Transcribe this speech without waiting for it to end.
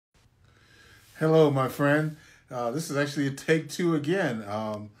Hello, my friend. This is actually a take two again.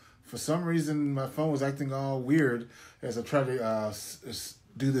 For some reason, my phone was acting all weird as I tried to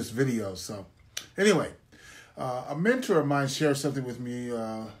do this video. So, anyway, a mentor of mine shared something with me,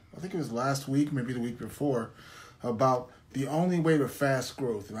 I think it was last week, maybe the week before, about the only way to fast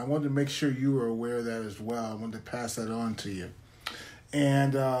growth. And I wanted to make sure you were aware of that as well. I wanted to pass that on to you.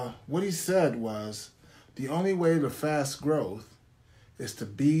 And what he said was, the only way to fast growth is to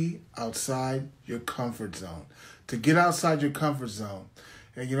be outside your comfort zone, to get outside your comfort zone.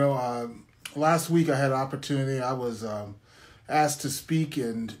 And, last week I had an opportunity. I was asked to speak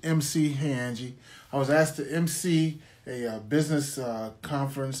and MC, hey, Angie. I was asked to MC a business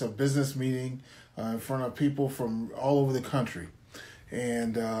conference, a business meeting in front of people from all over the country.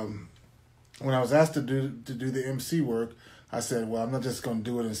 And when I was asked to do the MC work, I said, well, I'm not just going to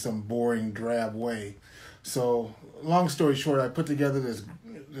do it in some boring, drab way. So, long story short, I put together this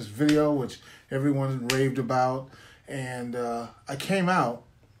video, which everyone raved about, and I came out,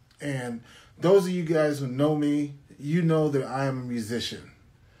 and those of you guys who know me, you know that I am a musician,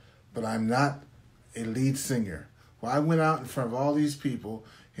 but I'm not a lead singer. Well, I went out in front of all these people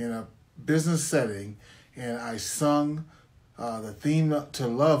in a business setting, and I sung the theme to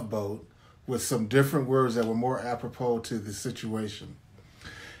Love Boat with some different words that were more apropos to the situation.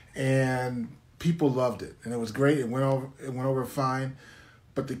 And people loved it, and it was great. It went over fine.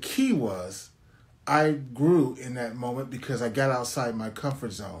 But the key was I grew in that moment because I got outside my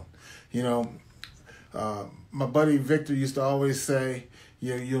comfort zone. My buddy Victor used to always say,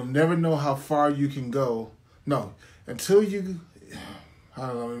 you'll never know how far you can go. No, until you, I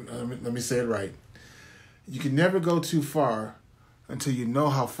don't know, let me say it right. You can never go too far until you know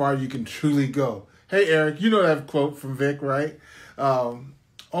how far you can truly go. Hey, Eric, you know that quote from Vic, right?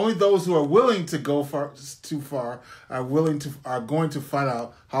 Only those who are willing to go too far are going to find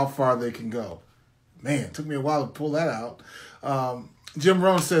out how far they can go. Man, it took me a while to pull that out. Jim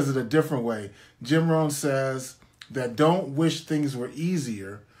Rohn says it a different way. Jim Rohn says that don't wish things were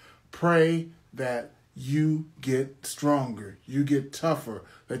easier. Pray that you get stronger, you get tougher,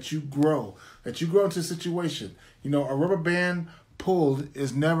 that you grow into a situation. A rubber band pulled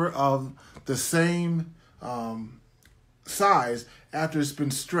is never of the same size after it's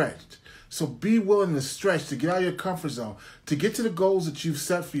been stretched. So be willing to stretch, to get out of your comfort zone, to get to the goals that you've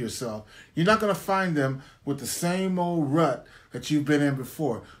set for yourself. You're not going to find them with the same old rut that you've been in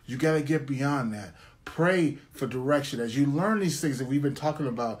before. You got to get beyond that. Pray for direction as you learn these things that we've been talking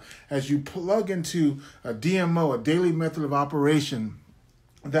about, as you plug into a DMO, a daily method of operation,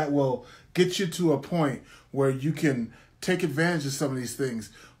 that will get you to a point where you can take advantage of some of these things.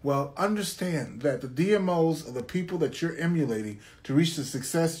 Well, understand that the DMOs are the people that you're emulating to reach the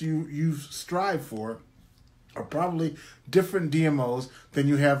success you strive for are probably different DMOs than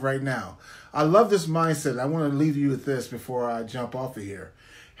you have right now. I love this mindset. I want to leave you with this before I jump off of here.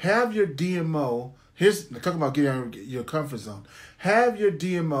 Have your DMO, talking about getting out of your comfort zone. Have your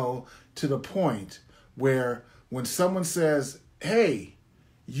DMO to the point where when someone says, hey,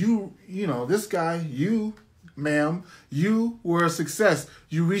 this guy, you, ma'am, you were a success.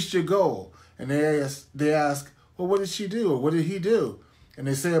 You reached your goal. And they ask, well, what did she do? Or what did he do? And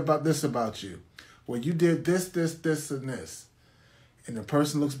they say about you. Well, you did this, this, this, and this. And the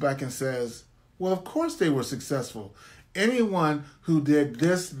person looks back and says, well, of course they were successful. Anyone who did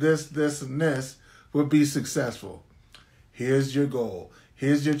this, this, this, and this would be successful. Here's your goal.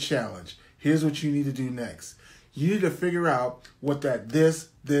 Here's your challenge. Here's what you need to do next. You need to figure out what that this,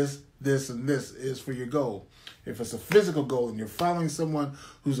 and this is for your goal. If it's a physical goal and you're following someone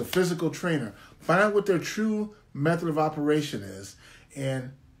who's a physical trainer, find out what their true method of operation is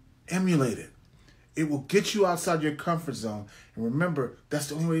and emulate it. It will get you outside your comfort zone. And remember, that's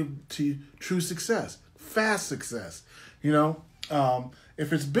the only way to true success, fast success.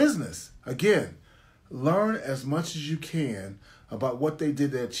 If it's business, again, learn as much as you can about what they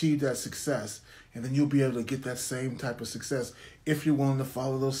did to achieve that success, and then you'll be able to get that same type of success if you're willing to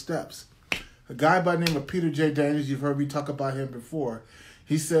follow those steps. A guy by the name of Peter J. Daniels, you've heard me talk about him before,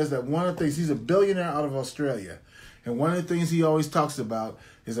 he says that one of the things, he's a billionaire out of Australia, and one of the things he always talks about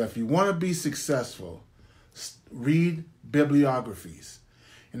is that if you want to be successful, read bibliographies.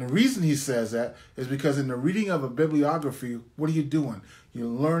 And the reason he says that is because in the reading of a bibliography, what are you doing? You're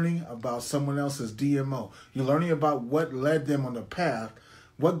learning about someone else's DMO. You're learning about what led them on the path,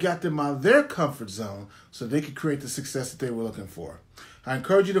 what got them out of their comfort zone so they could create the success that they were looking for. I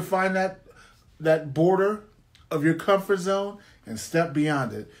encourage you to find that border of your comfort zone and step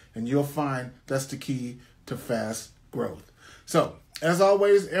beyond it, and you'll find that's the key to fast growth. So As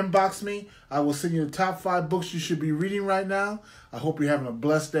always, inbox me. I will send you the top 5 books you should be reading right now. I hope you're having a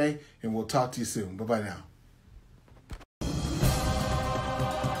blessed day, and we'll talk to you soon. Bye-bye now.